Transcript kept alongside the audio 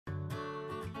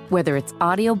Whether it's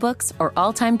audiobooks or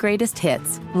all-time greatest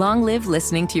hits, long live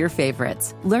listening to your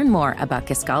favorites. Learn more about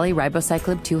Kisqali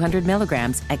Ribociclib 200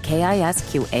 milligrams at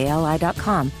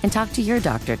KISQALI.com and talk to your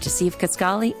doctor to see if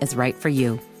Kisqali is right for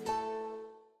you.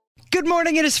 Good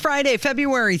morning. It is Friday,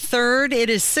 February 3rd. It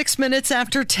is 6 minutes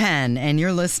after 10, and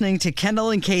you're listening to Kendall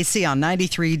and Casey on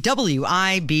 93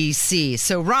 WIBC.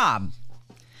 So, Rob,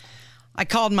 I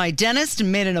called my dentist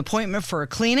and made an appointment for a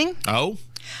cleaning. Oh?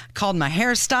 Called my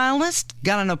hairstylist,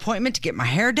 got an appointment to get my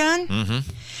hair done.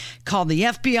 Mm-hmm. Called the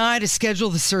FBI to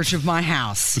schedule the search of my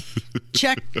house.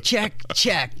 Check, check,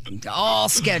 check. All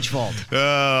scheduled.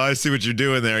 Oh, I see what you're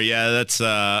doing there. Yeah,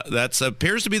 that's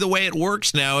appears to be the way it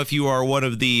works now if you are one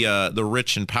of the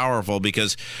rich and powerful,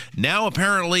 because now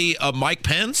apparently Mike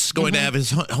Pence going to have his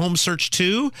home searched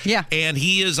too. Yeah. And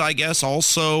he is, I guess,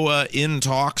 also in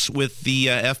talks with the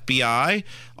FBI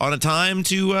on a time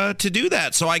to do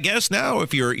that. So I guess now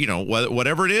if you're,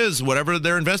 whatever it is, whatever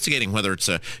they're investigating, whether it's,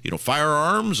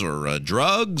 firearms or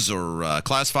drugs or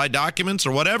classified documents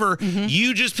or whatever,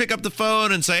 you just pick up the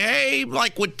phone and say, hey,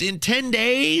 in 10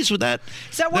 days, would that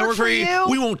work for you?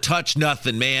 We won't touch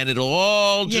nothing, man. It'll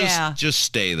all just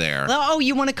stay there. Oh,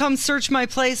 you want to come search my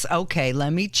place? Okay,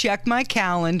 let me check my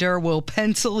calendar. We'll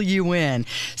pencil you in.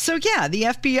 So, yeah, the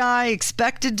FBI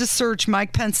expected to search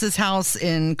Mike Pence's house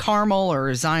in Carmel or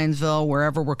Zionsville,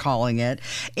 wherever we're calling it.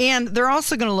 And they're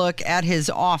also going to look at his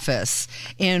office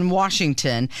in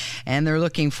Washington, and they're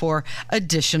looking for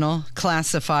additional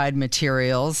classified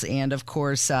materials. And of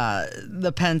course,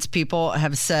 the Pence people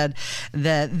have said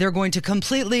that they're going to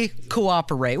completely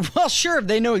cooperate. Well, sure,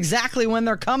 they know exactly when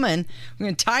they're coming. We're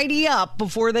going to tidy up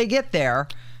before they get there,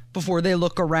 before they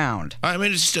look around. I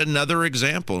mean, it's just another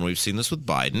example, and we've seen this with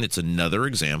Biden. It's another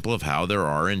example of how there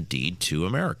are indeed two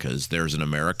Americas. There's an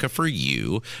America for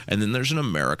you, and then there's an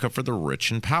America for the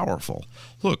rich and powerful.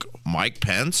 Look, Mike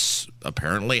Pence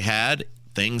apparently had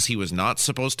things he was not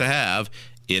supposed to have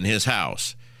in his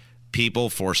house. People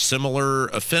for similar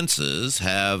offenses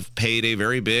have paid a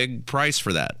very big price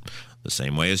for that. The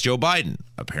same way as Joe Biden,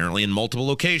 apparently in multiple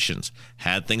locations,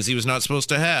 had things he was not supposed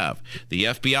to have. The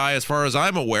FBI, as far as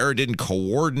I'm aware, didn't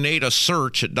coordinate a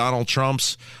search at Donald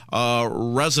Trump's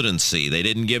residency. They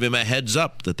didn't give him a heads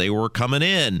up that they were coming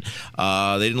in.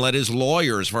 They didn't let his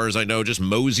lawyer, as far as I know, just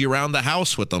mosey around the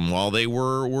house with them while they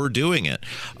were doing it.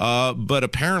 But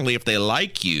apparently, if they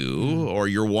like you or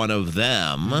you're one of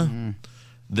them,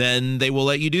 then they will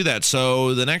let you do that.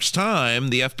 So the next time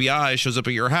the FBI shows up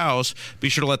at your house, be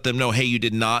sure to let them know, hey, you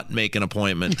did not make an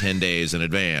appointment 10 days in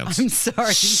advance. I'm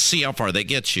sorry. See how far they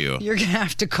get you. You're going to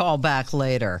have to call back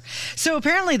later. So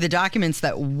apparently the documents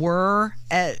that were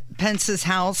at Pence's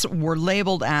house were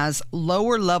labeled as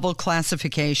lower level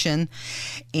classification,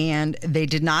 and they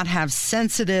did not have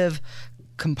sensitive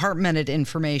compartmented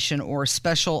information or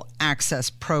special access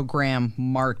program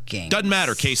marking. Doesn't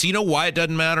matter, Casey. You know why it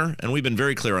doesn't matter? And we've been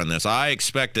very clear on this. I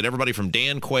expect that everybody from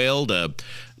Dan Quayle to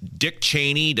Dick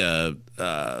Cheney to,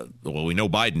 we know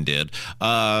Biden did,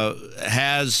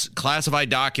 has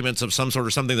classified documents of some sort or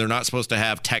something they're not supposed to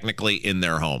have technically in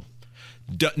their home.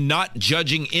 Not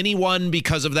judging anyone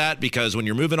because of that, because when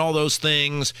you're moving all those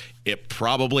things, it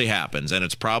probably happens, and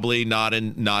it's probably not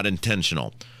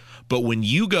intentional. But when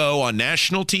you go on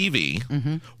national TV,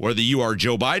 whether you are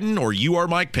Joe Biden or you are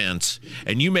Mike Pence,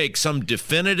 and you make some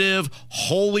definitive,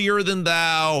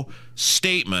 holier-than-thou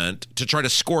statement to try to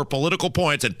score political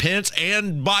points, and Pence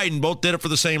and Biden both did it for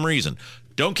the same reason.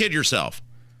 Don't kid yourself.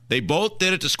 They both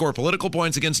did it to score political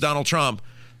points against Donald Trump.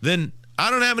 Then I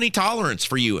don't have any tolerance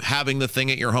for you having the thing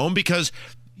at your home because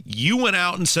you went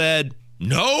out and said,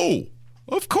 no.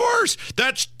 Of course.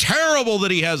 That's terrible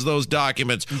that he has those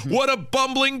documents. What a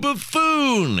bumbling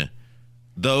buffoon.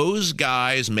 Those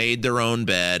guys made their own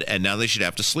bed, and now they should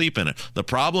have to sleep in it. The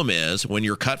problem is when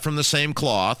you're cut from the same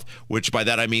cloth, which by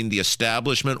that I mean the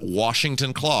establishment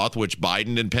Washington cloth, which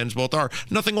Biden and Pence both are,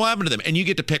 nothing will happen to them, and you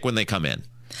get to pick when they come in.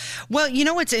 Well, you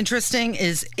know what's interesting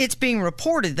is it's being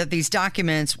reported that these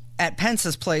documents at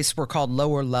Pence's place were called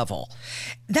lower level.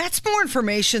 That's more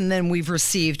information than we've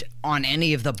received on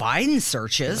any of the Biden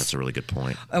searches. That's a really good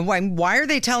point. Why are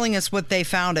they telling us what they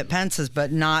found at Pence's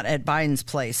but not at Biden's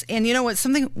place? And you know what?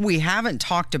 Something we haven't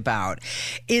talked about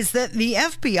is that the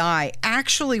FBI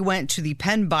actually went to the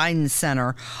Penn Biden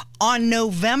Center on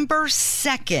November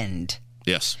 2nd.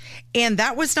 Yes. And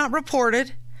that was not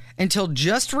reported until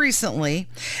just recently,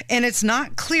 and it's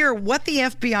not clear what the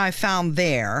FBI found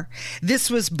there. This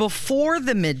was before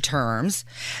the midterms.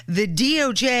 The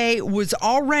DOJ was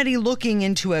already looking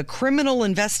into a criminal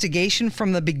investigation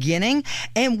from the beginning,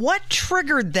 and what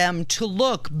triggered them to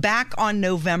look back on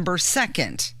November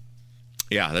 2nd?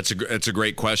 Yeah, that's a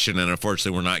great question, and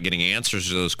unfortunately, we're not getting answers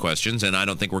to those questions, and I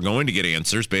don't think we're going to get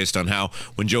answers based on how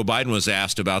when Joe Biden was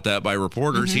asked about that by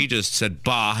reporters, he just said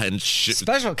 "bah" and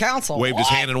special counsel waved his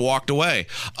hand and walked away.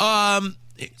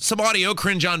 Some audio.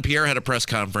 Karine Jean-Pierre had a press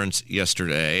conference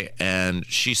yesterday, and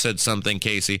she said something,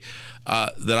 Casey,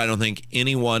 that I don't think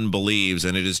anyone believes,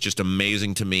 and it is just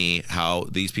amazing to me how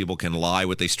these people can lie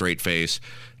with a straight face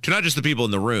to not just the people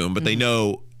in the room, but they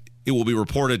know it will be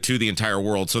reported to the entire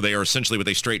world, so they are essentially with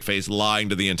a straight face lying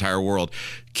to the entire world.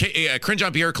 Karine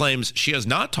Jean-Pierre claims she has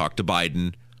not talked to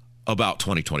Biden about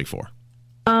 2024.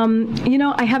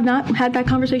 I have not had that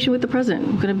conversation with the president.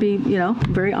 I'm going to be,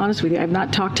 very honest with you. I've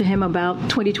not talked to him about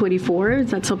 2024. Is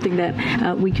that something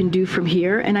that we can do from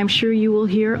here? And I'm sure you will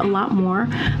hear a lot more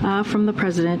from the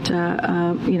president,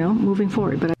 moving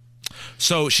forward. But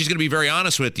So she's going to be very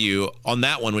honest with you on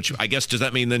that one, which I guess, does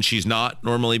that mean then she's not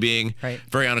normally being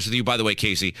very honest with you? By the way,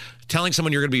 Casey, telling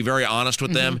someone you're going to be very honest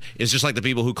with them is just like the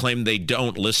people who claim they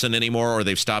don't listen anymore or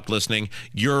they've stopped listening.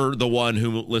 You're the one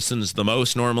who listens the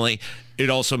most normally. It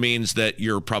also means that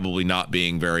you're probably not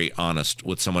being very honest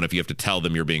with someone if you have to tell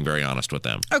them you're being very honest with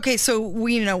them. Okay, so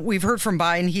we've heard from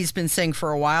Biden. He's been saying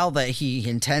for a while that he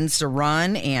intends to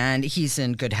run, and he's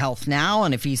in good health now.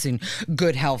 And if he's in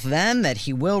good health then, that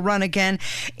he will run again.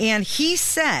 And he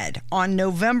said on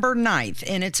November 9th,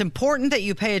 and it's important that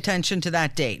you pay attention to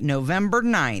that date, November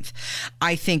 9th,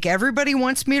 I think everybody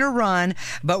wants me to run,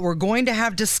 but we're going to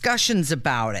have discussions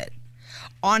about it.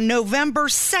 On November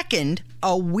 2nd,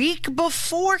 a week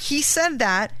before he said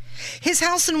that, his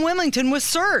house in Wilmington was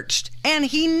searched, and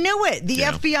he knew it. The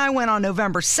FBI went on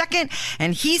November 2nd,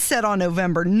 and he said on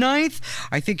November 9th,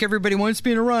 I think everybody wants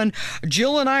me to run.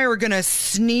 Jill and I are going to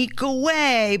sneak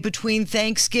away between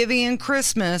Thanksgiving and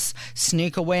Christmas,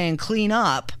 sneak away and clean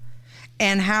up,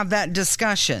 and have that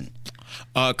discussion.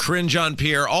 Karine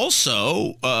Jean-Pierre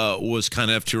also was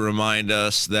kind enough to remind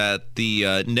us that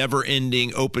the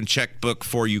never-ending open checkbook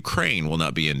for Ukraine will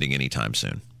not be ending anytime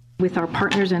soon. With our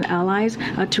partners and allies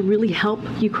to really help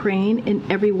Ukraine in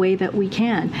every way that we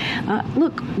can.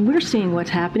 Look, we're seeing what's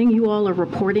happening. You all are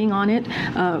reporting on it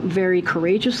very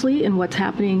courageously in what's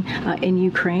happening in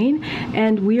Ukraine,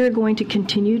 and we are going to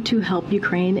continue to help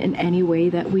Ukraine in any way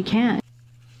that we can.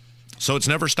 So it's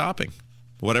never stopping.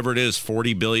 Whatever it is,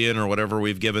 $40 billion or whatever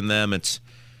we've given them, it's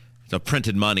the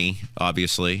printed money,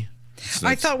 obviously.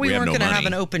 I thought we weren't going to have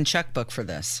an open checkbook for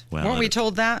this. Well, weren't we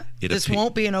told that? This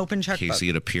won't be an open checkbook. Casey,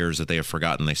 it appears that they have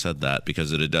forgotten they said that,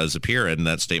 because it does appear, and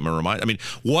that statement reminds. I mean,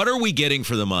 what are we getting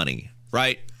for the money,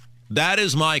 right? That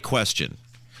is my question.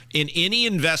 In any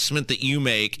investment that you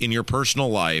make in your personal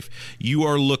life, you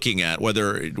are looking at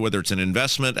whether it's an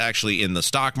investment actually in the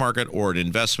stock market or an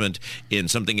investment in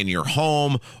something in your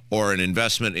home or an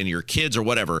investment in your kids or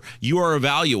whatever. You are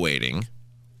evaluating,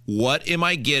 what am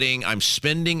I getting? I'm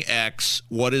spending X.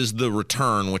 What is the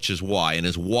return, which is Y? And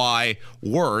is Y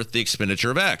worth the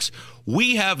expenditure of X?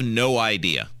 We have no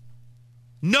idea.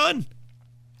 None.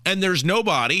 And there's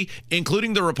nobody,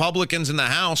 including the Republicans in the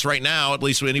House right now, at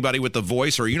least anybody with a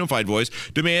voice or a unified voice,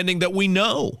 demanding that we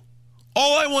know.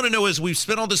 All I want to know is, we've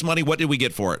spent all this money. What did we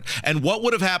get for it? And what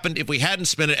would have happened if we hadn't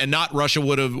spent it and not Russia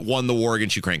would have won the war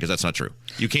against Ukraine? Because that's not true.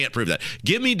 You can't prove that.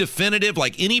 Give me definitive,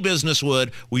 like any business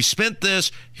would. We spent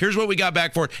this. Here's what we got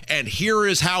back for it. And here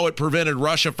is how it prevented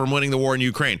Russia from winning the war in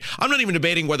Ukraine. I'm not even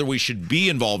debating whether we should be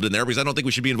involved in there, because I don't think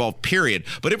we should be involved, period.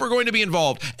 But if we're going to be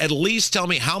involved, at least tell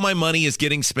me how my money is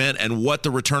getting spent and what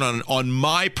the return on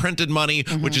my printed money,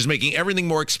 which is making everything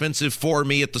more expensive for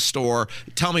me at the store.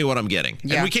 Tell me what I'm getting.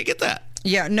 Yeah. And we can't get that.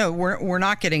 Yeah, no, we're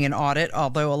not getting an audit,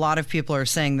 although a lot of people are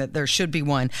saying that there should be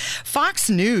one.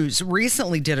 Fox News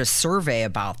recently did a survey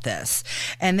about this,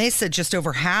 and they said just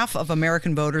over half of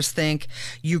American voters think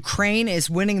Ukraine is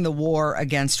winning the war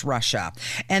against Russia.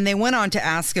 And they went on to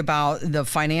ask about the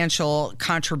financial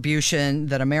contribution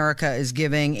that America is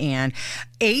giving, and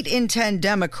 8 in 10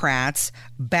 Democrats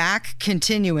back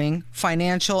continuing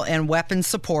financial and weapons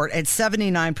support at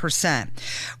 79%,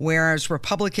 whereas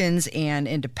Republicans and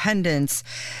independents,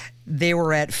 they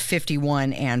were at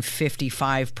 51 and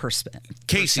 55%,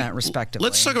 Casey, respectively.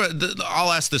 Let's talk about.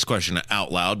 I'll ask this question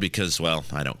out loud because, well,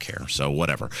 I don't care, so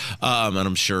whatever. And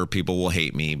I'm sure people will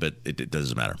hate me, but it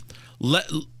doesn't matter.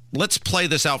 Let's play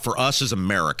this out for us as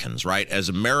Americans, right? As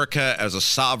America, as a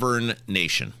sovereign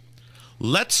nation.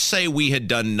 Let's say we had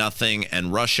done nothing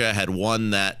and Russia had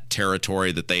won that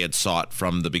territory that they had sought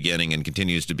from the beginning and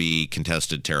continues to be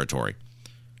contested territory.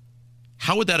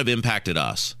 How would that have impacted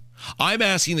us? I'm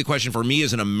asking the question for me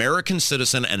as an American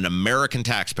citizen and an American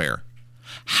taxpayer.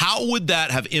 How would that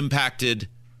have impacted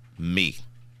me?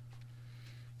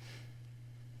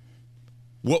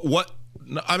 What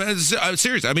No, I mean, I'm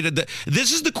serious. I mean,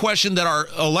 this is the question that our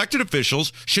elected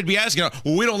officials should be asking.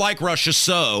 Well, we don't like Russia,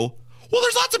 so... Well,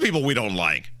 there's lots of people we don't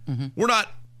like. Mm-hmm. We're not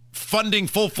funding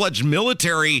full-fledged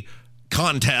military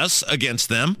contests against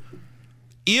them.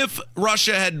 If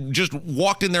Russia had just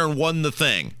walked in there and won the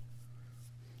thing,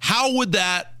 how would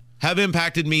that have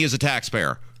impacted me as a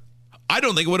taxpayer? I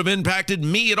don't think it would have impacted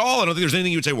me at all. I don't think there's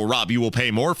anything you would say, well, Rob, you will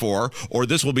pay more for, or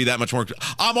this will be that much more.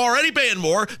 I'm already paying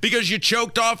more because you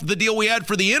choked off the deal we had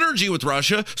for the energy with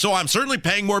Russia, so I'm certainly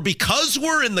paying more because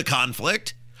we're in the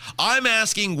conflict. I'm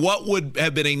asking what would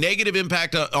have been a negative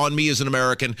impact on me as an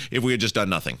American if we had just done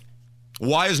nothing.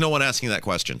 Why is no one asking that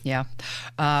question? Yeah.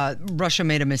 Russia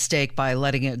made a mistake by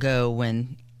letting it go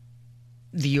when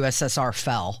the USSR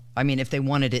fell. I mean, if they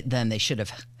wanted it then, they should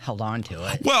have held on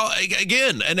to it. Well,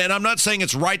 again, and I'm not saying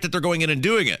it's right that they're going in and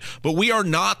doing it, but we are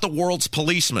not the world's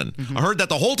policemen. Mm-hmm. I heard that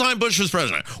the whole time Bush was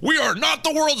president. We are not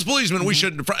the world's policemen. Mm-hmm. We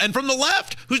should, and from the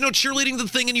left, who's no cheerleading the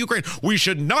thing in Ukraine, we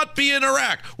should not be in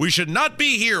Iraq. We should not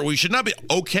be here. We should not be.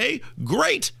 Okay,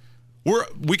 great.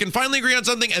 We can finally agree on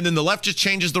something, and then the left just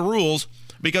changes the rules,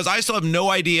 because I still have no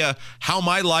idea how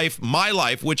my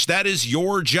life, which that is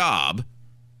your job,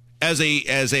 as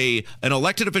an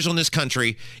elected official in this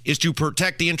country, is to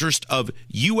protect the interest of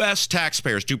U.S.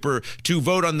 taxpayers, to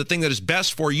vote on the thing that is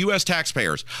best for U.S.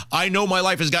 taxpayers. I know my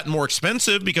life has gotten more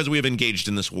expensive because we have engaged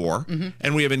in this war, mm-hmm.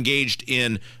 and we have engaged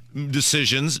in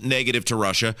decisions negative to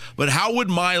Russia, but how would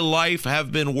my life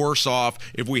have been worse off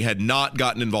if we had not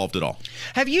gotten involved at all?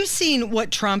 Have you seen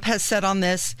what Trump has said on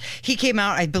this? He came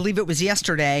out, I believe it was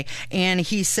yesterday, and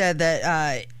he said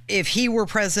that if he were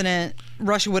president,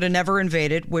 Russia would have never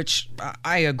invaded, which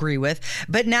I agree with.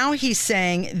 But now he's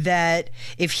saying that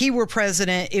if he were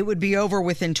president, it would be over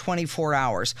within 24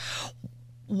 hours.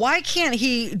 Why can't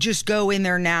he just go in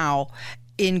there now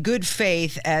in good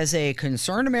faith as a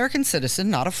concerned American citizen,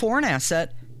 not a foreign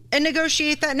asset, and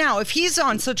negotiate that now? If he's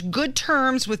on such good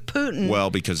terms with Putin. Well,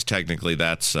 because technically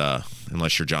that's,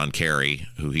 unless you're John Kerry,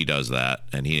 who he does that,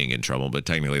 and he didn't get in trouble, but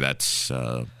technically that's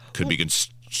could be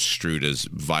construed as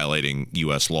violating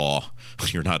U.S. law.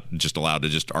 You're not just allowed to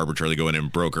just arbitrarily go in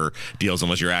and broker deals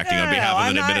unless you're acting on behalf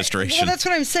of an administration. Well, that's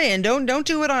what I'm saying. Don't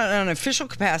do it on an official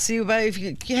capacity, but if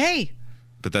you, hey.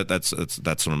 But that's what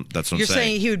I'm saying. You're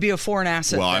saying he would be a foreign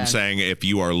asset. Well, then. I'm saying if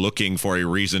you are looking for a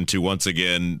reason to once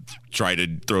again try to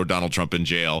throw Donald Trump in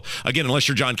jail, again, unless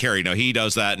you're John Kerry, no, he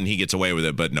does that and he gets away with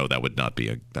it. But no, that would not be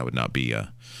good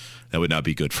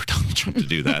for Donald Trump to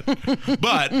do that.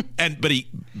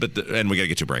 And we got to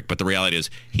get to a break. But the reality is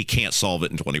he can't solve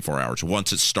it in 24 hours.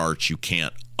 Once it starts, you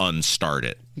can't unstart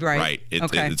it. Right.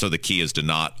 So the key is to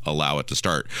not allow it to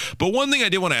start. But one thing I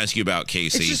did want to ask you about,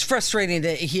 Casey. It's just frustrating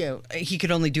that he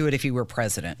could only do it if he were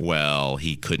president. Well,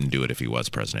 he couldn't do it if he was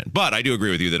president. But I do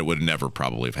agree with you that it would never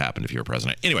probably have happened if you were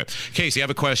president. Anyway, Casey, I have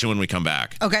a question when we come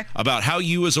back. Okay. About how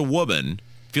you as a woman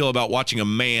feel about watching a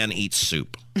man eat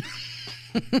soup.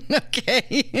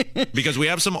 Okay. Because we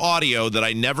have some audio that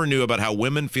I never knew about how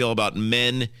women feel about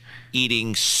men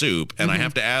eating soup. And I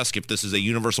have to ask if this is a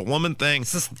universal woman thing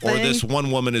or this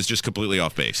one woman is just completely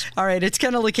off base. All right. It's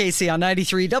Kendall and Casey on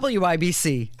 93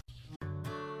 WIBC.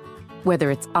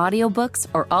 Whether it's audiobooks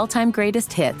or all-time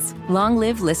greatest hits, long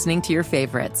live listening to your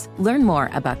favorites. Learn more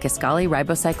about Kisqali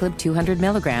Ribociclib 200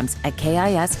 milligrams at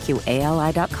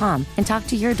KISQALI.com and talk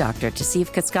to your doctor to see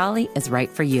if Kisqali is right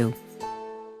for you.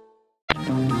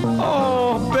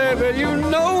 Oh, baby, you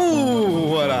know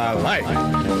what I like.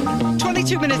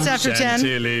 22 minutes after 10.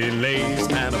 It's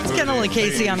Kendall and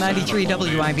Casey on 93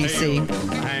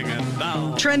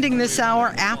 WIBC. Trending this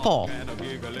hour, Apple.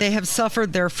 They have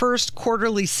suffered their first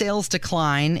quarterly sales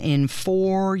decline in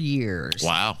 4 years.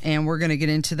 Wow. And we're going to get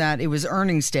into that. It was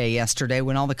earnings day yesterday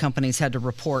when all the companies had to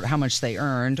report how much they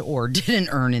earned or didn't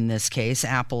earn in this case.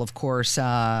 Apple, of course,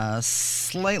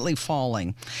 slightly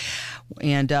falling.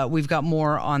 And we've got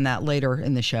more on that later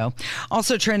in the show.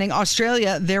 Also trending,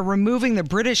 Australia, they're removing the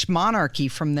British monarchy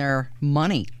from their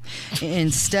money.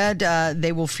 Instead,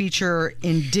 they will feature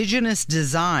indigenous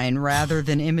design rather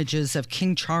than images of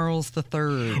King Charles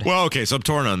III. Well, okay, so I'm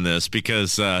torn on this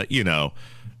because,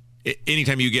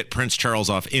 anytime you get Prince Charles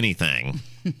off anything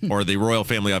or the royal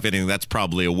family off anything, that's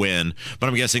probably a win. But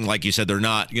I'm guessing, like you said, they're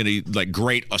not going to, like,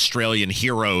 great Australian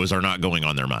heroes are not going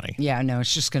on their money. Yeah, no,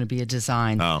 it's just going to be a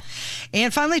design. Oh.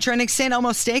 And finally, trending, St. Elmo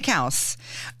Steakhouse.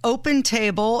 Open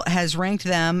Table has ranked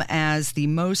them as the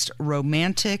most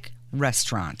romantic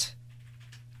restaurant.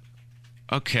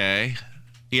 Okay.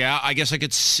 Yeah, I guess I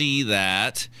could see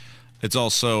that. It's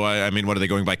also, I mean, what are they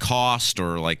going by, cost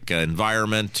or like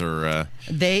environment or?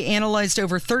 They analyzed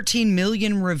over 13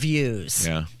 million reviews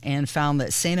and found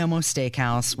that St. Elmo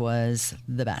Steakhouse was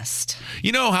the best.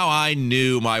 You know how I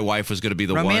knew my wife was going to be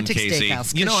the Romantic one, Casey?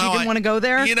 Steakhouse, You know she how didn't want to go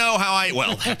there? You know how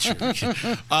well, that's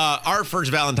true. Our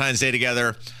first Valentine's Day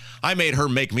together, I made her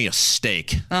make me a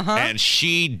steak, and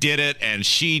she did it, and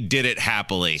she did it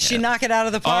happily. She knock it out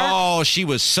of the park? Oh, she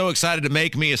was so excited to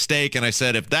make me a steak, and I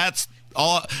said, if that's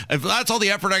all the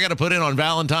effort I got to put in on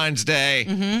Valentine's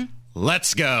Day,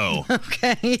 let's go.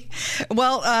 Okay.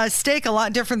 Well, steak, a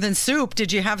lot different than soup.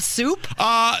 Did you have soup?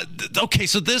 Okay,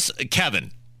 so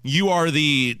Kevin, you are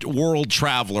the world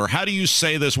traveler. How do you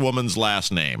say this woman's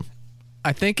last name?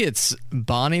 I think it's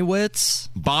Boniewicz.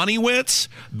 Boniewicz?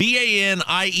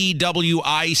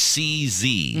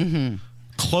 Baniewicz.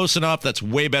 Close enough. That's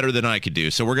way better than I could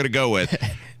do. So we're going to go with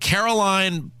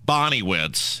Caroline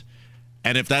Boniewicz.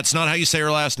 And if that's not how you say her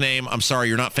last name, I'm sorry,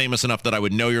 you're not famous enough that I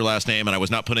would know your last name, and I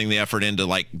was not putting the effort in to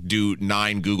like do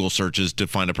 9 Google searches to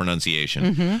find a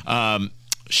pronunciation.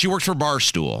 She works for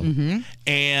Barstool,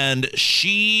 and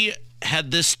she had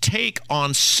this take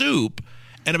on soup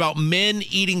and about men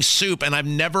eating soup, and I've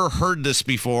never heard this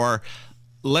before.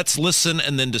 Let's listen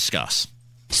and then discuss.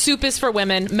 Soup is for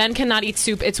women. Men cannot eat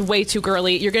soup. It's way too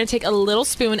girly. You're going to take a little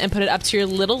spoon and put it up to your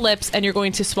little lips, and you're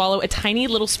going to swallow a tiny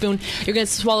little spoon. You're going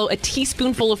to swallow a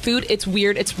teaspoonful of food. It's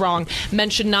weird. It's wrong. Men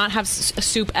should not have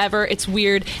soup ever. It's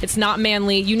weird. It's not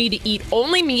manly. You need to eat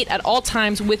only meat at all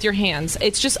times with your hands.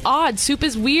 It's just odd. Soup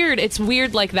is weird. It's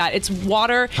weird like that. It's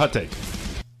water. Hot take.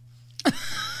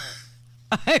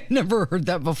 I've never heard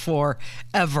that before,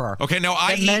 ever. Okay, no,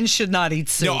 men should not eat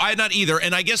soup. No, I not either.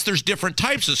 And I guess there's different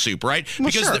types of soup, right? Well,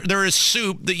 because sure. there is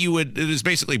soup that it is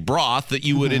basically broth that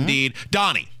you would indeed.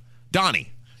 Donnie,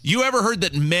 you ever heard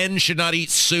that men should not eat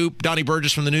soup? Donnie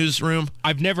Burgess from the newsroom.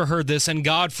 I've never heard this, and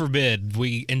God forbid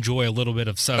we enjoy a little bit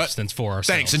of substance for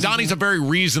ourselves. Thanks. And Donnie's a very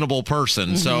reasonable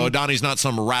person, so Donnie's not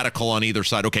some radical on either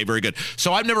side. Okay, very good.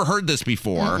 So I've never heard this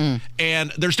before,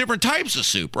 and there's different types of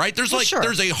soup, right? There's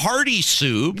there's a hearty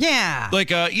soup. Yeah.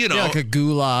 Like like a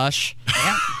goulash.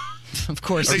 Yeah. Of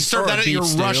course. They serve that at your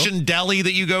stew. Russian deli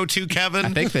that you go to, Kevin? I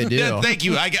think they do. Yeah, thank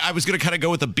you. I was going to kind of go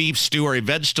with a beef stew or a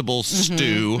vegetable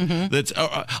stew. That's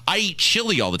I eat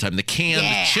chili all the time, the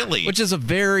canned chili. Which is a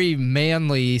very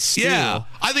manly stew. Yeah.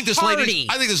 I think this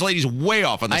lady's way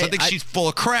off on this. I think she's full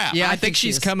of crap. Yeah, I think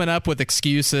she's coming up with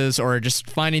excuses or just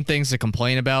finding things to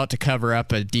complain about to cover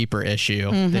up a deeper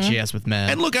issue that she has with men.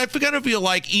 And look, I kind of feel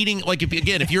like eating, like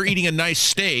if you're eating a nice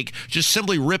steak, just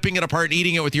simply ripping it apart and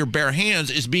eating it with your bare hands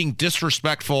is being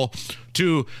disrespectful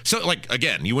to, so like,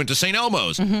 again, you went to St.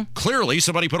 Elmo's. Clearly,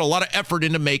 somebody put a lot of effort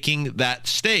into making that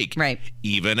steak. Right.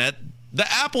 Even at the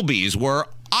Applebee's, where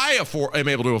I am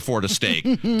able to afford a steak.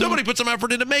 Somebody put some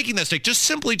effort into making that steak.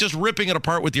 Just ripping it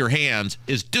apart with your hands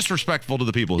is disrespectful to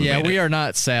the people who made it. Yeah, we are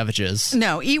not savages.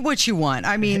 No, eat what you want.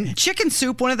 I mean, chicken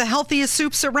soup, one of the healthiest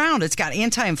soups around. It's got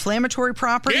anti-inflammatory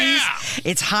properties. Yeah.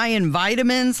 It's high in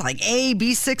vitamins like A,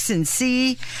 B6, and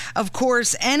C. Of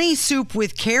course, any soup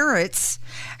with carrots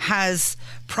has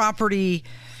property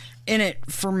in it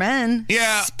for men.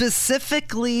 Yeah.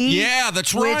 Specifically. Yeah,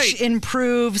 that's right. Which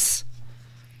improves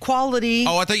quality.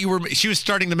 Oh, I thought she was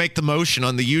starting to make the motion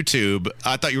on the YouTube.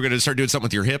 I thought you were going to start doing something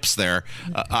with your hips there.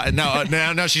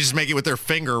 Now she's just making it with her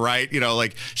finger, right? You know,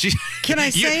 like she. Can I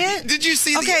say it? Did you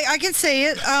see? Okay, I can say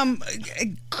it.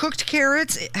 Cooked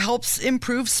carrots helps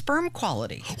improve sperm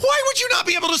quality. Why would you not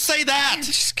be able to say that?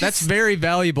 That's very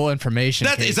valuable information.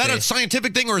 Is that a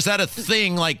scientific thing, or is that a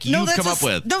thing like you've come up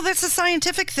with? No, that's a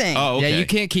scientific thing. Oh, okay. Yeah, you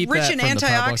can't keep Rich that in from the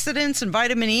public. antioxidants and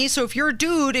vitamin E. So if you're a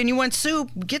dude and you want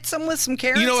soup, get some with some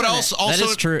carrots. You know what in else? it. Also,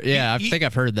 that is true. Yeah, I think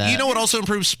I've heard that. You know what also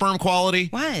improves sperm quality?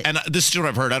 What? And this is what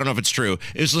I've heard. I don't know if it's true.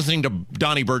 Is listening to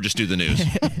Donnie Burgess do the news.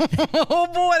 Oh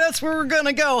boy, that's where we're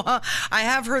gonna go, huh? I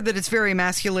have heard that it's very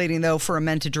emasculating though for a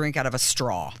man to drink out of a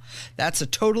straw. That's a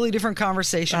totally different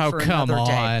conversation for another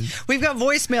day. We've got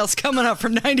voicemails coming up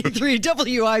from 93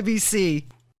 WIBC.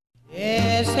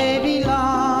 Yes, they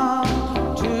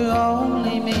belong to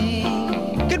only me.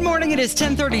 Good morning. It is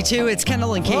 10:32. It's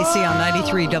Kendall and Casey on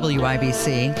 93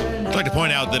 WIBC. I'd like to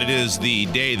point out that it is the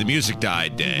day the music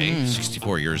died day.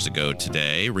 64 years ago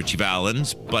today. Richie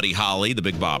Valens, Buddy Holly, the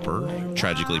Big Bopper,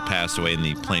 tragically passed away in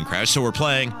the plane crash. So we're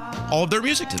playing all of their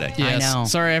music today. Yes. I know.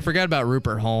 Sorry, I forgot about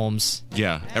Rupert Holmes.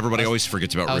 Yeah, everybody always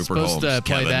forgets about I was Rupert Holmes. supposed to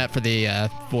play Kevin. that for the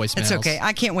voicemails. It's okay.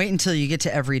 I can't wait until you get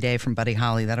to Every Day from Buddy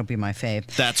Holly. That'll be my fave.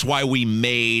 That's why we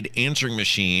made Answering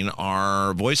Machine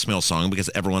our voicemail song, because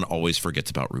everyone always forgets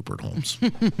about Rupert Holmes.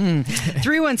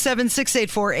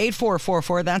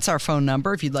 317-684-8444. That's our phone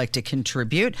number if you'd like to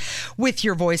contribute with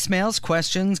your voicemails,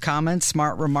 questions, comments,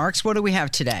 smart remarks. What do we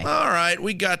have today? All right.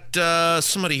 We got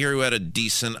somebody here who had a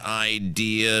decent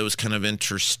idea. It was kind of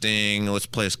interesting. Let's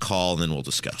play his call, and then we'll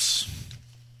discuss.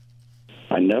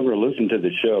 I never listened to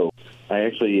the show. I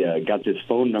actually got this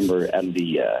phone number at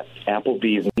the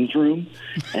Applebee's men's room,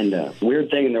 and weird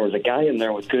thing, there was a guy in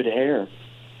there with good hair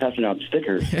passing out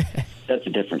stickers. That's a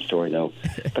different story, though.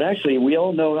 But actually, we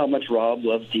all know how much Rob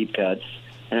loves deep cuts,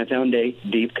 and I found a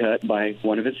deep cut by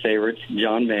one of his favorites,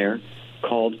 John Mayer,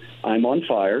 called I'm on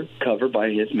Fire, covered by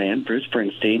his man, Bruce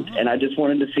Springsteen, and I just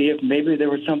wanted to see if maybe there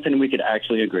was something we could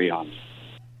actually agree on.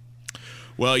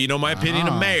 Well, you know my opinion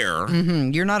of Mayer.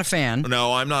 Mm-hmm. You're not a fan.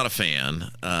 No, I'm not a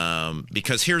fan.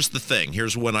 Because here's the thing.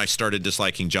 Here's when I started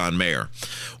disliking John Mayer.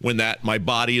 When that My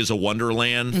Body is a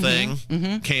Wonderland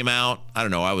thing came out, I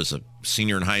don't know, I was a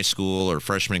senior in high school or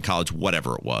freshman in college,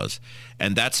 whatever it was.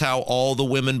 And that's how all the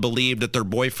women believed that their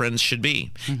boyfriends should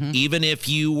be. Even if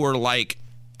you were like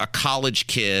a college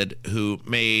kid who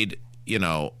made,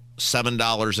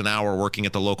 $7 an hour working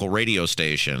at the local radio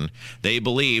station, they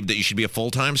believed that you should be a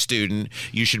full-time student,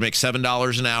 you should make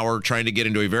 $7 an hour trying to get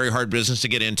into a very hard business to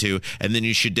get into, and then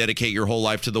you should dedicate your whole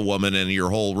life to the woman, and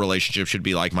your whole relationship should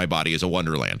be like My Body is a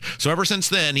Wonderland. So ever since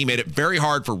then, he made it very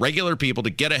hard for regular people to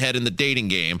get ahead in the dating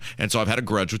game, and so I've had a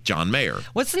grudge with John Mayer.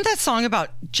 Wasn't that song about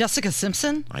Jessica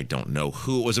Simpson? I don't know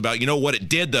who it was about. You know what it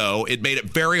did, though? It made it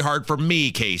very hard for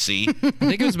me, Casey. I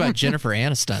think it was about Jennifer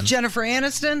Aniston. Jennifer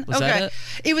Aniston? Was that it?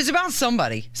 It was about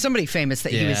somebody famous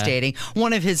that he was dating.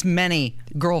 One of his many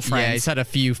girlfriends. Yeah, he's had a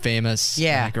few famous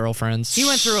girlfriends. He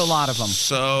went through a lot of them.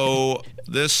 So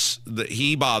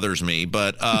he bothers me,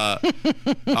 but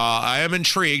I am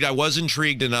intrigued. I was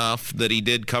intrigued enough that he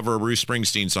did cover a Bruce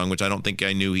Springsteen song, which I don't think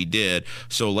I knew he did.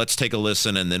 So let's take a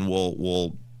listen, and then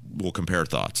we'll compare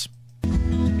thoughts.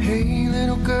 Hey,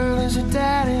 little girl, is your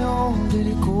daddy home? Did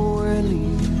he go and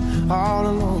leave you all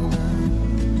alone?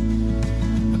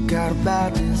 I got a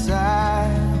bad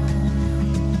desire.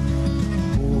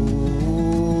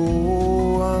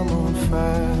 Oh, I'm on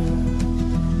fire.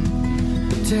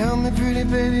 Tell me, pretty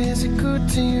baby, is it good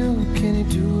to you? Can he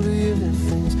do to you the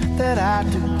things that I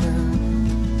do now?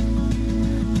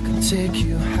 Can take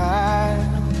you high.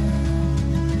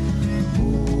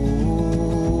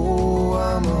 Oh,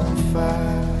 I'm on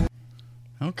fire.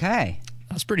 Okay.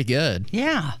 That was pretty good.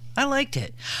 Yeah, I liked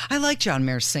it. I like John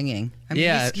Mayer's singing. I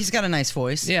mean, he's got a nice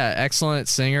voice. Yeah, excellent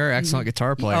singer, excellent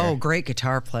guitar player. Oh, great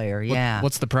guitar player, yeah.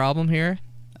 What's the problem here?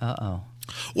 Uh-oh.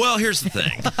 Well, here's the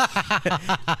thing.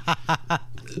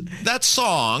 That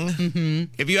song,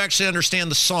 if you actually understand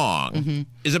the song,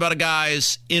 is about a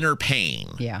guy's inner pain.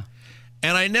 Yeah.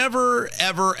 And I never,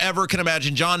 ever, ever can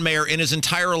imagine John Mayer in his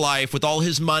entire life, with all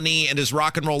his money and his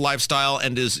rock and roll lifestyle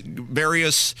and his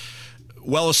various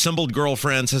well-assembled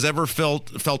girlfriends, has ever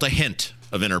felt a hint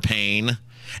of inner pain,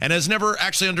 and has never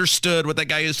actually understood what that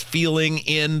guy is feeling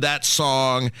in that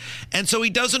song. And so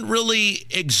he doesn't really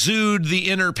exude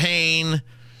the inner pain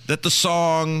that the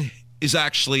song is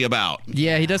actually about.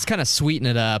 Yeah, he does kind of sweeten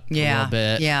it up a little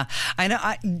bit. Yeah, I know.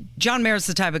 John Mayer's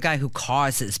the type of guy who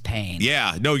causes pain.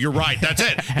 Yeah, no, you're right. That's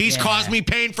it. He's caused me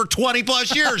pain for 20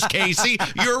 plus years, Casey.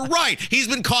 You're right. He's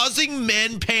been causing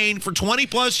men pain for 20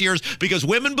 plus years because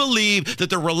women believe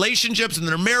that their relationships and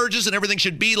their marriages and everything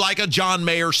should be like a John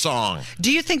Mayer song.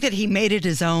 Do you think that he made it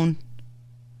his own?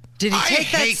 Did he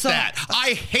take that song?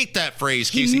 I hate that phrase,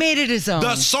 Casey. He made it his own.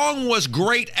 The song was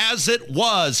great as it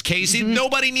was, Casey.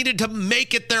 Nobody needed to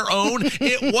make it their own.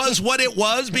 It was what it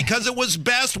was because it was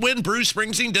best when Bruce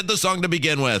Springsteen did the song to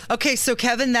begin with. Okay, so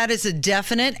Kevin, that is a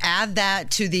definite. Add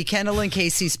that to the Kendall and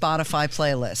Casey Spotify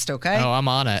playlist, okay? Oh, I'm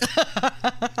on it.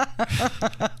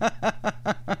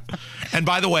 And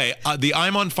by the way, the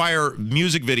I'm on Fire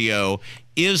music video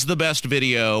is the best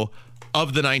video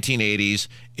of the 1980s.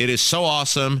 It is so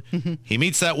awesome. He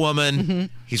meets that woman.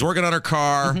 He's working on her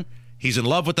car. He's in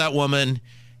love with that woman.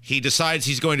 He decides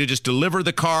he's going to just deliver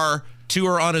the car to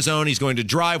her on his own. He's going to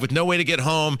drive with no way to get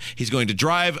home. He's going to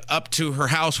drive up to her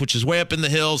house, which is way up in the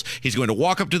hills. He's going to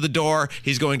walk up to the door.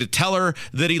 He's going to tell her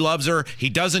that he loves her. He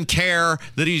doesn't care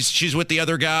that she's with the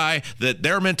other guy, that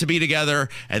they're meant to be together.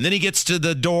 And then he gets to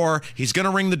the door. He's going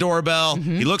to ring the doorbell.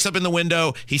 He looks up in the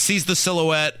window. He sees the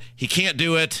silhouette. He can't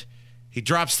do it. He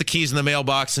drops the keys in the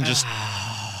mailbox and just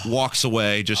walks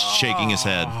away, just shaking his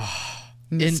head.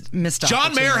 Missed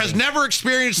John Mayer has never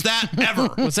experienced that ever.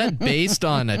 Was that based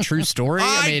on a true story?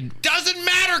 Doesn't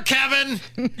matter, Kevin.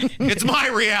 It's my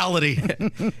reality.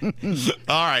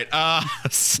 All right.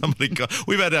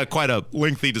 We've had quite a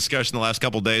lengthy discussion the last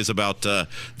couple of days about the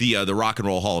Rock and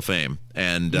Roll Hall of Fame,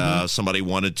 and somebody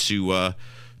wanted to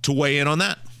weigh in on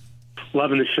that.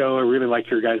 loving the show. I really like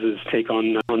your guys' take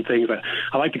on things.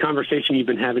 I like the conversation you've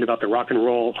been having about the Rock and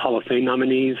Roll Hall of Fame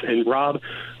nominees. And Rob,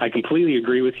 I completely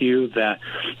agree with you that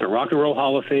the Rock and Roll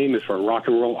Hall of Fame is for rock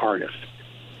and roll artists.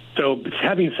 So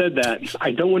having said that,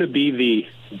 I don't want to be the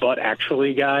but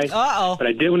actually guy. But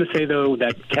I did want to say, though,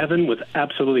 that Kevin was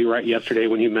absolutely right yesterday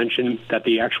when he mentioned that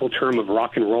the actual term of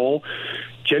rock and roll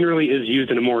generally is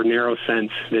used in a more narrow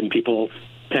sense than people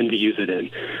tend to use it in.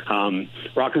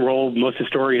 Rock and roll, most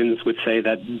historians would say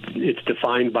that it's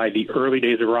defined by the early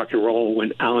days of rock and roll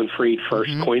when Alan Freed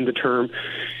first coined the term.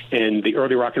 And the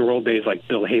early rock and roll days like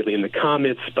Bill Haley and the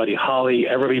Comets, Buddy Holly,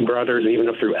 Everly Brothers, and even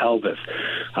up through Elvis.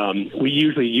 We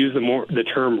usually use the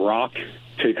term rock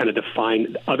to kind of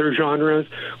define other genres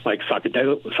like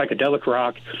psychedelic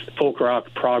rock, folk rock,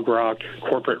 prog rock,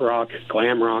 corporate rock,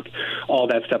 glam rock, all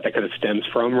that stuff that kind of stems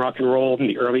from rock and roll in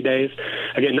the early days.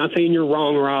 Again, not saying you're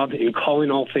wrong, Rob, in calling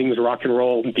all things rock and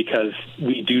roll, because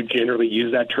we do generally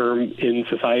use that term in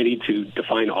society to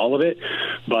define all of it.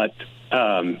 But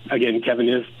again, Kevin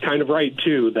is kind of right,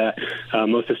 too, that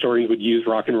most historians would use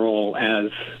rock and roll as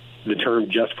the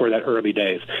term just for that early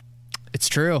days. It's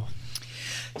true.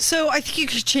 So I think you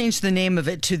could change the name of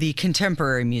it to the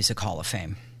Contemporary Music Hall of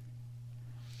Fame.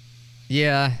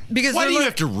 Yeah. Because why do you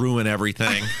have to ruin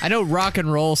everything? I know rock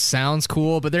and roll sounds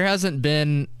cool, but there hasn't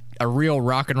been a real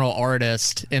rock and roll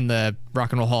artist in the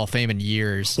Rock and Roll Hall of Fame in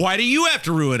years. Why do you have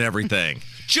to ruin everything?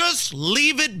 Just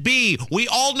leave it be. We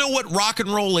all know what rock and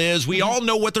roll is. We all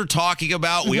know what they're talking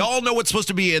about. We all know what's supposed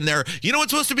to be in there. You know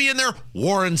what's supposed to be in there?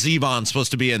 Warren Zevon's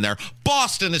supposed to be in there.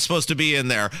 Boston is supposed to be in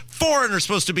there. Foreigner's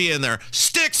supposed to be in there.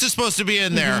 Styx is supposed to be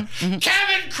in there.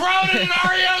 Kevin Cronin and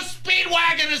REO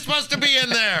Speedwagon is supposed to be in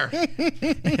there.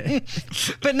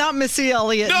 But not Missy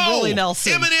Elliott and Willie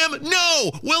Nelson. Eminem,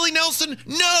 no. Willie Nelson,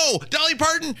 no. Dolly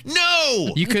Parton,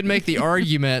 no. You could make the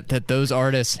argument that those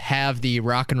artists have the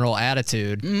rock and roll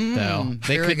attitude, though.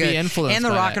 They could be influenced and the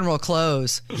by rock that. and roll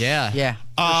clothes. Yeah.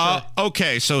 Yeah.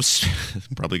 Okay, so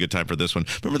probably a good time for this one.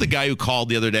 Remember the guy who called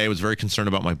the other day was very concerned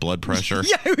about my blood pressure?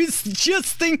 Yeah, I was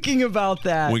just thinking about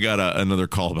that. We got another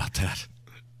call about that.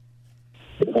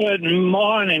 Good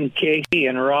morning, Casey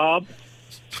and Rob.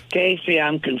 Casey,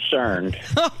 I'm concerned.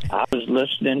 I was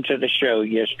listening to the show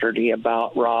yesterday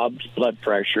about Rob's blood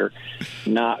pressure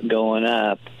not going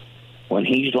up when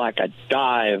he's like a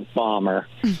dive bomber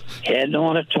heading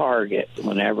on a target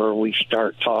whenever we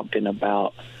start talking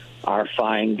about our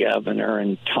fine governor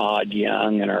and Todd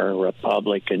Young and our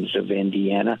Republicans of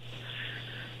Indiana.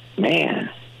 Man,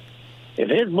 if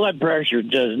his blood pressure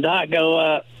does not go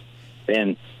up,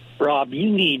 then Rob,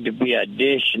 you need to be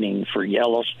auditioning for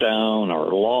Yellowstone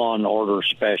or Law and Order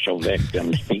Special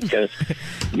Victims because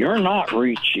you're not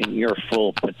reaching your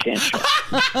full potential.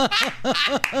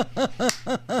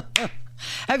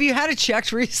 Have you had it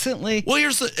checked recently? Well,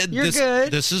 here's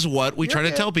good. This is what we try to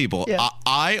tell people. Yeah.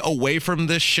 I, away from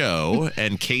this show,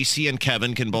 and Casey and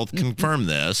Kevin can both confirm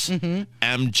this,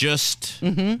 am just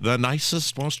the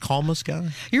nicest, most calmest guy.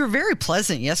 You were very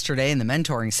pleasant yesterday in the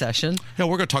mentoring session. Yeah,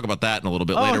 we're going to talk about that in a little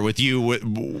bit later with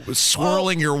you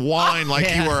swirling your wine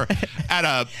like you were at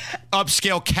a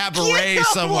upscale cabaret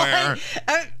somewhere.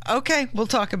 Okay, we'll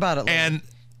talk about it later. And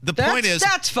the point is...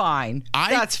 That's fine.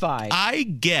 That's fine. I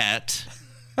get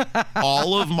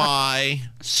all of my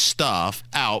stuff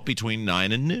out between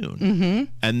 9 and noon.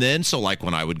 And then, so like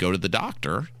when I would go to the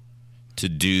doctor to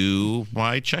do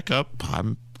my checkup,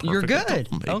 I'm perfect. You're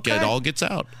good. It all gets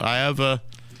out. I have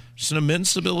just an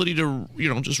immense ability to,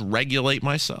 just regulate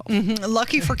myself.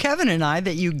 Lucky for Kevin and I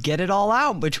that you get it all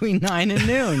out between 9 and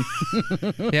noon.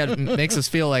 Yeah, it makes us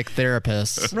feel like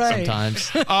therapists sometimes.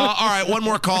 All right, one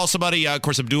more call. Somebody, of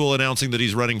course, Abdul announcing that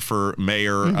he's running for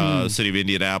mayor, city of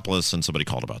Indianapolis, and somebody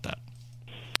called about that.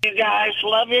 You guys,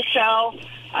 love your show.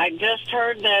 I just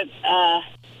heard that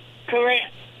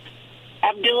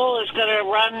Abdul is going to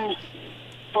run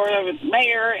for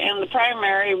mayor in the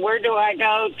primary. Where do I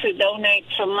go to donate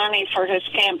some money for his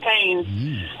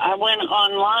campaign? I went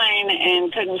online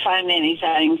and couldn't find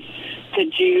anything.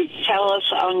 Could you tell us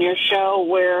on your show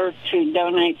where to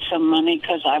donate some money?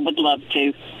 Because I would love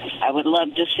to. I would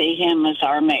love to see him as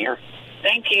our mayor.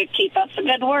 Thank you. Keep up the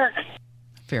good work.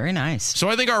 Very nice. So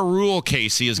I think our rule,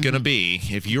 Casey, is going to be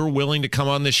if you're willing to come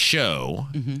on this show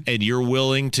and you're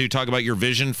willing to talk about your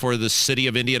vision for the city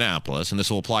of Indianapolis, and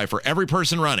this will apply for every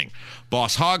person running.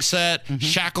 Boss Hogsett,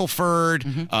 Shackelford,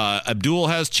 Abdul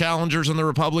has challengers on the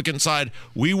Republican side.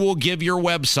 We will give your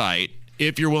website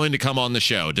if you're willing to come on the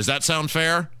show. Does that sound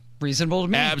fair? Reasonable to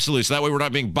me. Absolutely. So that way we're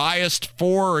not being biased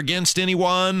for or against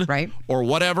anyone or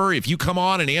whatever. If you come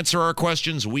on and answer our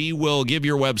questions, we will give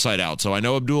your website out. So I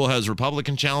know Abdul has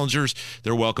Republican challengers.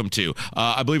 They're welcome too.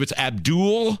 I believe it's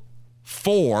Abdul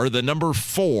the number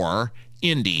 4,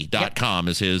 Indy.com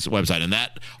is his website. And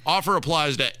that offer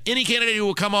applies to any candidate who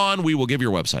will come on. We will give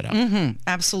your website out.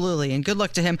 Absolutely. And good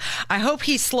luck to him. I hope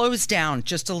he slows down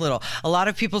just a little. A lot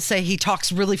of people say he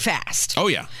talks really fast. Oh,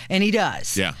 yeah. And he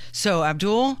does. Yeah. So,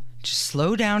 Abdul, just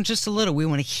slow down just a little. We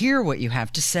want to hear what you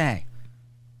have to say.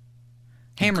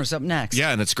 Hammer's up next.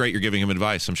 Yeah, and it's great you're giving him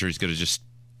advice. I'm sure he's going to just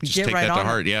Get take right that to on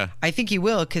heart. It. Yeah. I think he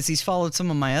will because he's followed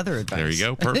some of my other advice. There you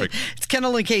go. Perfect. It's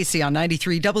Kendall and Casey on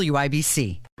 93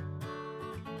 WIBC.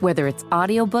 Whether it's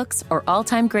audiobooks or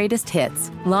all-time greatest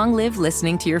hits, long live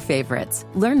listening to your favorites.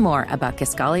 Learn more about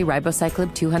Kisqali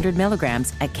Ribociclib 200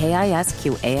 milligrams at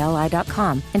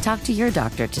KISQALI.com and talk to your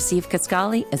doctor to see if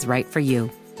Kisqali is right for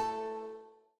you.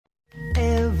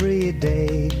 Every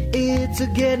day, it's a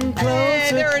getting closer. Hey,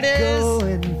 there it is.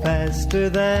 Going faster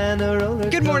than a roller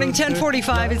Good morning, coaster.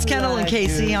 1045. It's Kendall and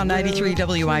Casey on 93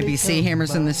 WIBC.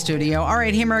 Hammer's in the studio. All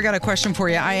right, Hammer, I got a question for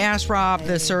you. I asked Rob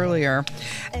this earlier.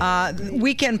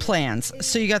 Weekend plans.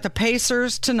 So you got the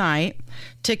Pacers tonight.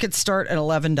 Tickets start at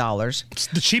 $11. It's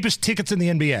the cheapest tickets in the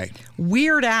NBA.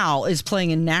 Weird Al is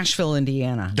playing in Nashville,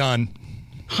 Indiana. Done.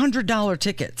 $100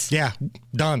 tickets. Yeah,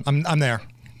 done. I'm there.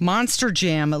 Monster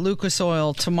Jam at Lucas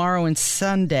Oil tomorrow and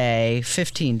Sunday,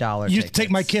 $15. Used to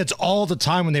take my kids all the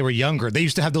time when they were younger. They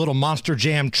used to have the little Monster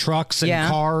Jam trucks and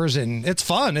cars, and it's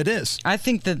fun. It is. I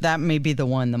think that may be the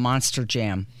one, the Monster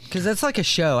Jam, because that's like a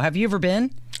show. Have you ever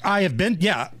been? I have been,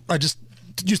 yeah. I just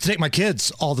used to take my kids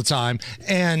all the time,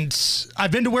 and I've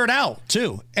been to Weird Al,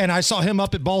 too, and I saw him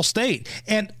up at Ball State,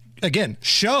 and again,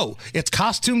 show. It's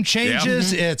costume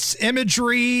changes. It's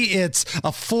imagery. It's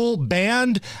a full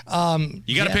band.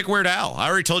 You got to pick Weird Al. I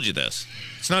already told you this.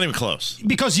 It's not even close.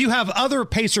 Because you have other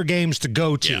Pacer games to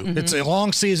go to. Yeah. It's a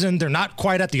long season. They're not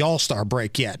quite at the All-Star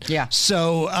break yet. Yeah.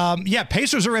 So,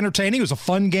 Pacers are entertaining. It was a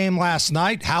fun game last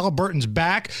night. Halliburton's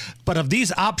back. But of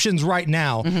these options right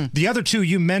now, the other two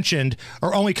you mentioned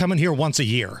are only coming here once a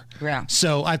year. Yeah.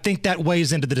 So I think that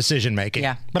weighs into the decision-making.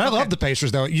 Yeah. But I love the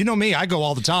Pacers, though. You know me. I go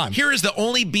all the time. Here is the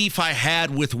only beef I had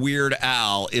with Weird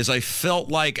Al is I felt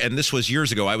like, and this was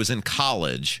years ago, I was in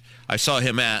college. I saw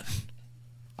him at,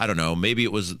 I don't know, maybe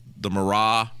it was the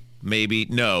Mirage, maybe.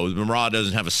 No, the Mirage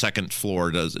doesn't have a second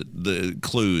floor, does it? The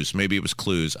Clues, maybe it was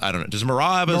Clues. I don't know. Does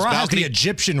Mirage have a balcony? Has the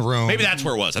Egyptian room. Maybe that's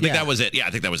where it was. I think that was it. Yeah,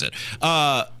 I think that was it.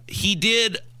 He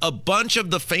did a bunch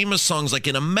of the famous songs like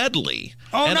in a medley.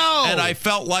 Oh, no! And I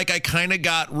felt like I kind of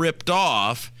got ripped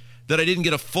off. That I didn't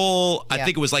get a full, I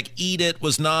think it was like Eat It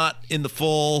was not in the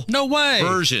full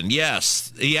version.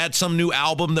 Yes. He had some new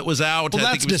album that was out. Well,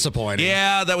 I that's think disappointing.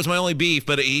 Yeah, that was my only beef,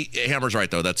 but Hammer's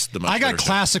right, though. That's the most I got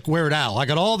classic Weird Al. I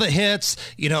got all the hits,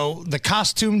 the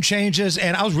costume changes,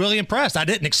 and I was really impressed. I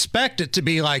didn't expect it to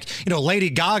be like, Lady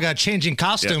Gaga changing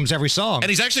costumes every song. And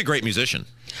he's actually a great musician.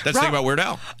 That's the thing about Weird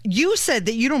Al. You said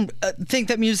that you don't think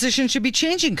that musicians should be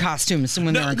changing costumes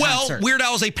when they're in concert. Weird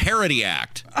Al is a parody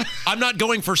act. I'm not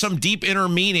going for some deep inner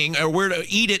meaning. Or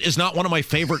Eat It is not one of my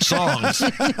favorite songs.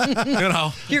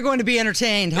 You're going to be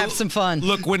entertained. Have some fun.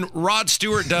 Look, when Rod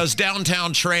Stewart does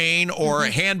Downtown Train or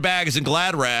Handbags and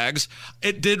Glad Rags,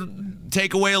 it did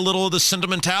take away a little of the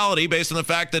sentimentality based on the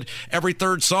fact that every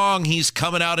third song he's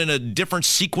coming out in a different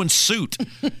sequin suit.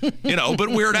 But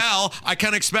Weird Al, I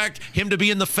kind of expect him to be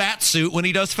in the fat suit when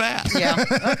he does fat. Yeah,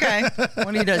 okay.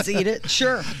 When he does Eat It,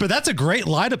 sure. But that's a great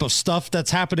lineup of stuff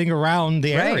that's happening around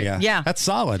the area. Yeah. That's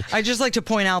solid. I'd just like to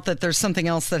point out that there's something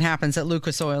else that happens at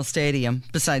Lucas Oil Stadium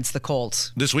besides the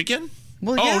Colts. This weekend?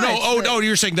 Well,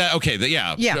 you're saying that? Okay,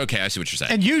 yeah. Okay, I see what you're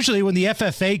saying. And usually when the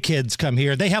FFA kids come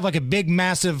here, they have like a big,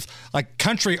 massive like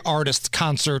country artist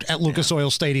concert at Lucas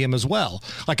Oil Stadium as well.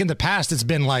 Like in the past, it's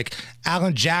been like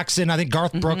Alan Jackson. I think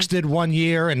Garth Brooks did one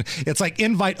year, and it's like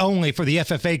invite only for the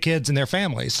FFA kids and their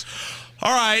families.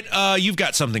 All right, you've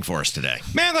got something for us today.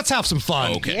 Man, let's have some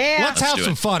fun. Okay. Yeah. Let's have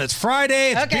some fun. It's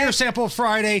Friday. It's Beer Sample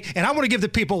Friday, and I want to give the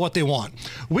people what they want.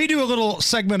 We do a little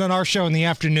segment on our show in the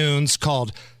afternoons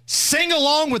called Sing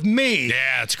Along With Me.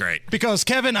 Yeah, that's great. Because,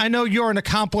 Kevin, I know you're an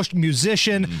accomplished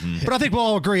musician, but I think we'll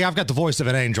all agree I've got the voice of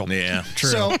an angel. Yeah, true.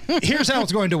 So here's how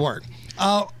it's going to work.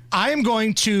 I am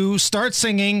going to start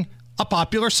singing a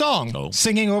popular song,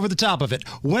 singing over the top of it.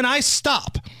 When I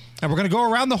stop, and we're going to go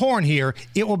around the horn here,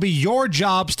 it will be your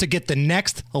jobs to get the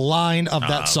next line of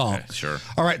that song. Okay, sure.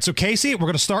 All right, so Casey, we're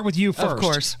going to start with you first. Of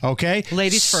course. Okay?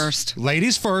 Ladies first.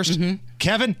 Ladies first.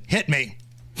 Kevin, hit me.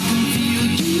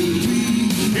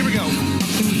 Here we go.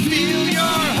 Feel your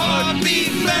heartbeat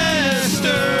faster.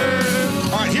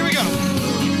 All right, here we go.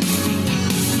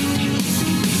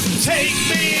 Take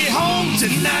me home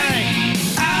tonight.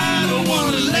 I don't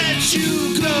want to let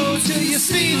you go till you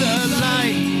see the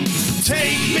light.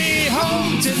 Take me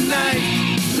home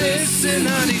tonight. Listen,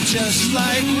 honey, just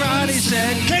like Ronnie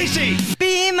said. Casey!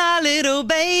 Be my little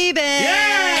baby.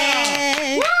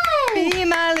 Yeah! Woo! Be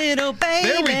my little baby.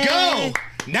 There we go.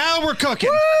 Now we're cooking.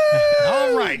 Woo!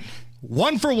 All right.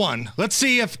 1 for 1. Let's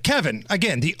see if Kevin,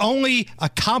 again, the only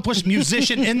accomplished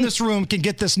musician in this room, can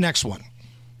get this next one.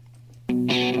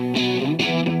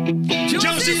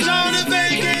 Josie's on a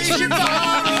vacation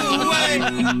far away.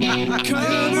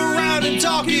 Come around and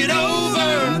talk it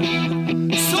over.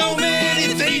 So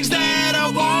many things that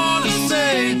I want to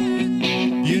say.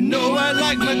 You know I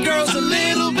like my girls a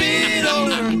little bit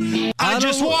older. I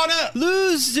just want to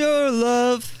lose your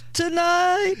love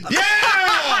tonight.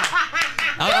 Yeah!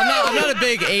 I'm not a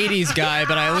big 80s guy,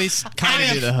 but I at least kind of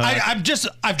do the hook.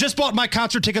 I've just bought my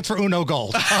concert tickets for Uno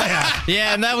Gold.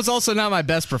 Yeah, and that was also not my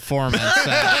best performance. Kind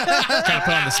of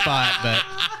put on the spot, but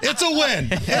it's a win.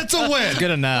 It's a win. Good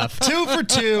enough. 2 for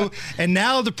 2, and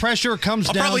now the pressure comes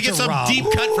I'll down probably to get some Rob. deep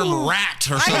cut from Rat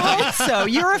or something. I hope so.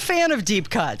 You're a fan of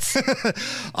deep cuts.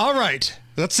 All right.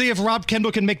 Let's see if Rob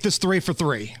Kendall can make this 3 for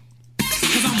 3.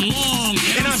 Cause I'm long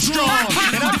and I'm strong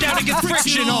and I'm down to get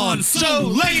friction on. So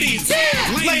ladies,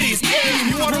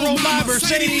 if you want to roll my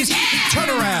Mercedes, turn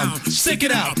around, stick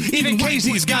it out. Even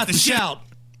Casey's got the shout.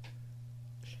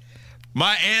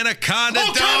 My anaconda Oh,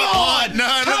 don't come on!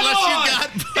 none Come unless on! you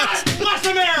got Bless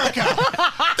America!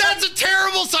 That's a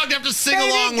terrible song to have to sing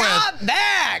Baby along with. got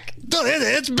back.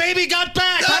 It's Baby Got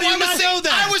Back. How do you not know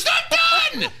that? I was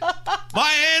not done.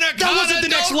 My anaconda. That wasn't the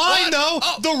next don't line, want- though.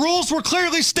 Oh, The rules were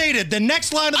clearly stated. The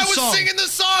next line of the I was song. singing the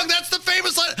song. That's the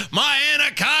famous line. My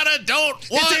anaconda don't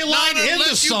want It's a line none in the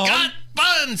unless song. You got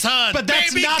fun, son. But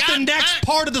that's Baby not the got next back.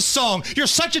 part of the song. You're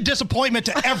such a disappointment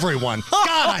to everyone.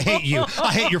 God, I hate you.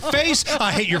 I hate your face.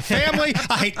 I hate your family.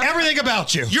 I hate everything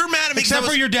about you. You're mad at me 'cause except I was-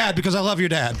 for your dad, because I love your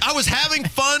dad. I was having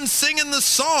fun singing the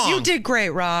song. You did great,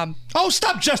 Rob. Oh,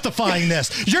 stop justifying this.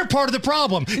 You're part of the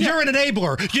problem. You're an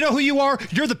enabler. You know who you are?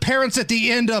 You're the parents at the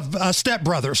end of Step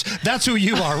Brothers. That's who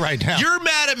you are right now. You're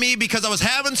mad at me because I was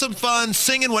having some fun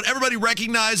singing what everybody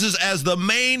recognizes as the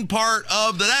main part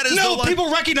of that is the No, one.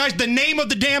 people recognize the name of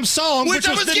the damn song, Which which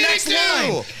I was was the getting next to.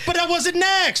 line. But that wasn't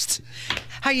next.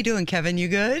 How you doing, Kevin? You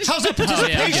good? How's that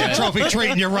participation good. trophy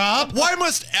treating you, Rob? Why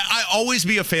must I always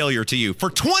be a failure to you?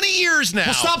 For 20 years now.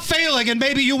 Well, stop failing, and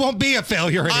maybe you won't be a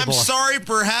failure anymore. I'm sorry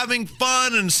for having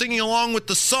fun and singing along with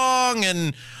the song,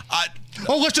 and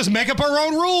Oh, let's just make up our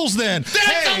own rules then.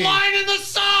 that's a line in the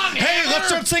song. Hey, Hammer! let's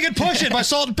start singing Push It by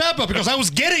Salt and Pepper, because I was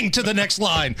getting to the next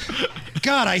line.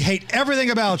 God, I hate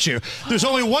everything about you. There's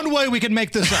only one way we can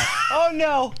make this up. Oh,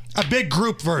 no. A big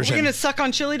group version. We're going to suck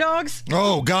on chili dogs?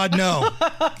 Oh, God, no.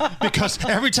 Because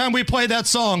every time we play that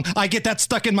song, I get that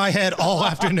stuck in my head all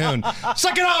afternoon.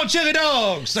 Suck it on, chili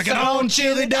dogs. Suck it on,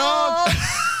 chili dogs.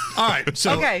 All right,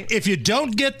 so Okay. if you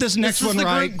don't get this next This is one the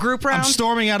right, group I'm round?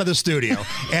 storming out of the studio.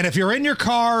 And if you're in your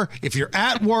car, if you're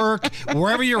at work,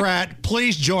 wherever you're at,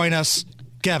 please join us.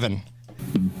 Kevin.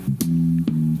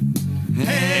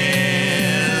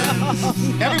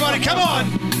 Everybody, come on.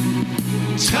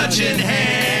 Touching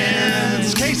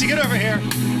hands, Casey, get over here.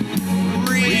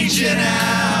 reaching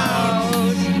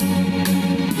out,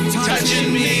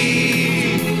 touching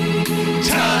me,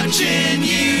 touching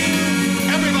you.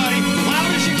 Everybody,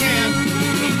 loud as you can.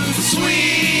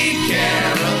 Sweet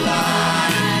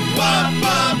Caroline,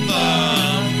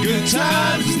 ba-ba-ba. Good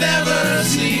times never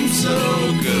seem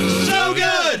so good. So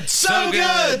good, so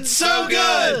good, so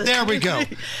good. There we go.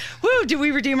 Woo, did we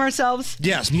redeem ourselves?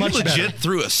 Yes, You much legit better.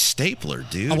 threw a stapler,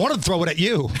 dude. I wanted to throw it at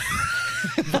you.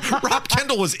 Rob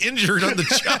Kendall was injured on the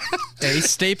job. Yeah, he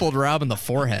stapled Rob in the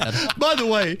forehead. By the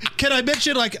way, can I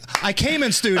mention, like, I came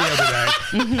in studio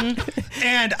today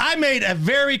and I made a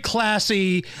very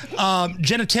classy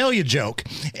genitalia joke,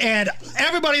 and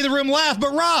everybody in the room laughed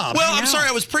but Rob. Well, I'm sorry.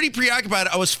 I was pretty preoccupied.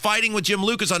 I was fighting with Jim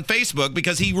Lucas on Facebook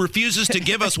because he refuses to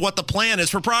give us what the plan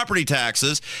is for property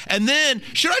taxes. And then,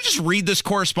 should I just read this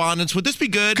correspondence? Would this be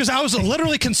good? Because I was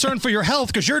literally concerned for your health,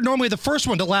 because you're normally the first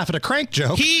one to laugh at a crank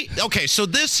joke. Okay, so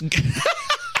this...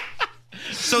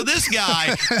 So this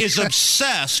guy is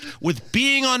obsessed with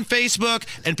being on Facebook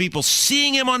and people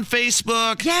seeing him on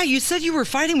Facebook. Yeah, you said you were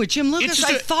fighting with Jim Lucas.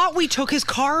 just I a- thought we took his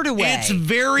card away. It's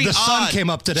very The sun odd. came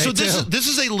up today, So too. this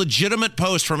is a legitimate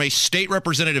post from a state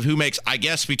representative who makes, I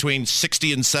guess, between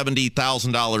 $60,000 and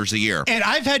 $70,000 a year. And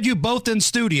I've had you both in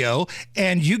studio,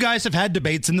 and you guys have had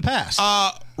debates in the past.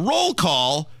 Roll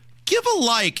call. Give a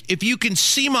like if you can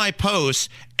see my posts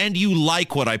and you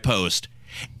like what I post.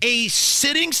 A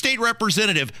sitting state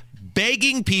representative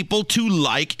begging people to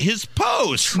like his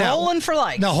post. Rolling for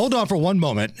likes. Now, hold on for one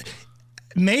moment.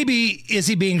 maybe is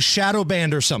he being shadow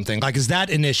banned or something? Like, is that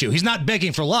an issue? He's not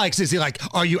begging for likes. Is he like,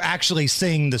 are you actually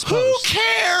seeing this post? Who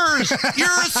cares?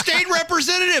 You're a state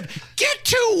representative. Get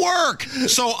to work.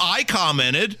 So I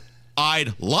commented,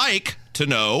 I'd like to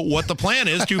know what the plan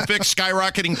is to fix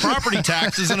skyrocketing property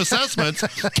taxes and assessments.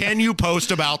 Can you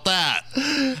post about that?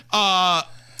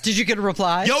 Did you get a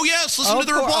reply? Oh, yes. Listen to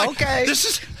the reply. Okay. This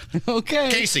is okay.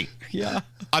 Casey. Yeah.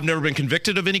 I've never been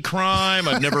convicted of any crime.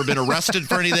 I've never been arrested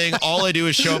for anything. All I do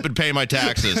is show up and pay my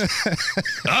taxes.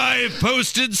 I've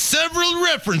posted several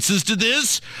references to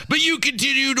this, but you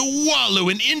continue to wallow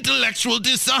in intellectual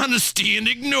dishonesty and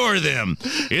ignore them.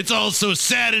 It's also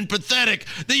sad and pathetic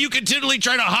that you continually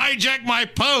try to hijack my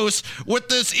posts with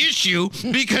this issue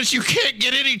because you can't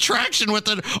get any traction with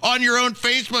it on your own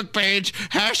Facebook page,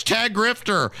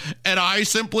 #grifter. And I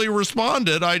simply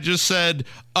responded. I just said,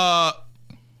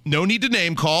 no need to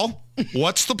name call.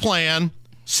 What's the plan?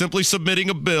 Simply submitting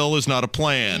a bill is not a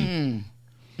plan.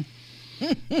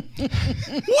 What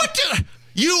did...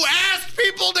 You asked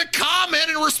people to comment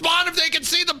and respond if they can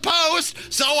see the post,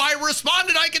 so I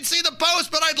responded I can see the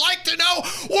post, but I'd like to know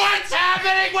what's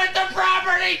happening with the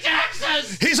property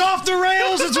taxes! He's off the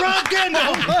rails! It's Rob Kendall!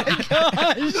 Oh my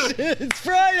gosh! It's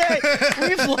Friday!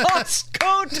 We've lost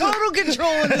total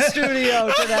control in the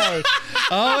studio today.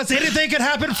 Oh, it's anything can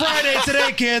happen Friday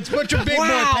today, kids. Put your big boy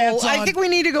pants on. I think we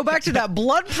need to go back to that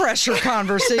blood pressure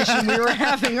conversation we were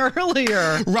having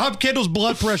earlier. Rob Kendall's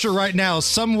blood pressure right now is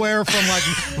somewhere from like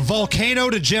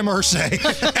Volcano to Jim Irsay.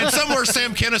 And somewhere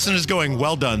Sam Kinison is going,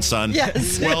 well done, son.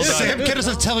 Yes. Well done. Sam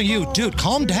Kinison telling you, dude,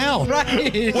 calm down.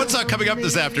 Right. What's coming up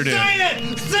this afternoon? Say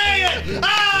it! Say it!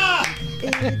 Ah!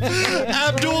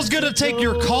 Abdul's going to take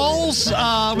your calls.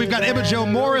 We've got Emma Jo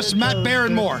Morris, Matt Bear,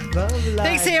 and more.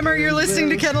 Thanks, Hammer. You're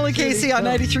listening to Kendall and Casey on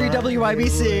 93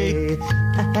 WIBC.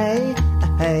 Hey,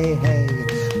 hey, hey.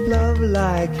 Love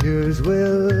like yours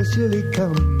will surely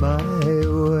come my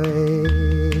way.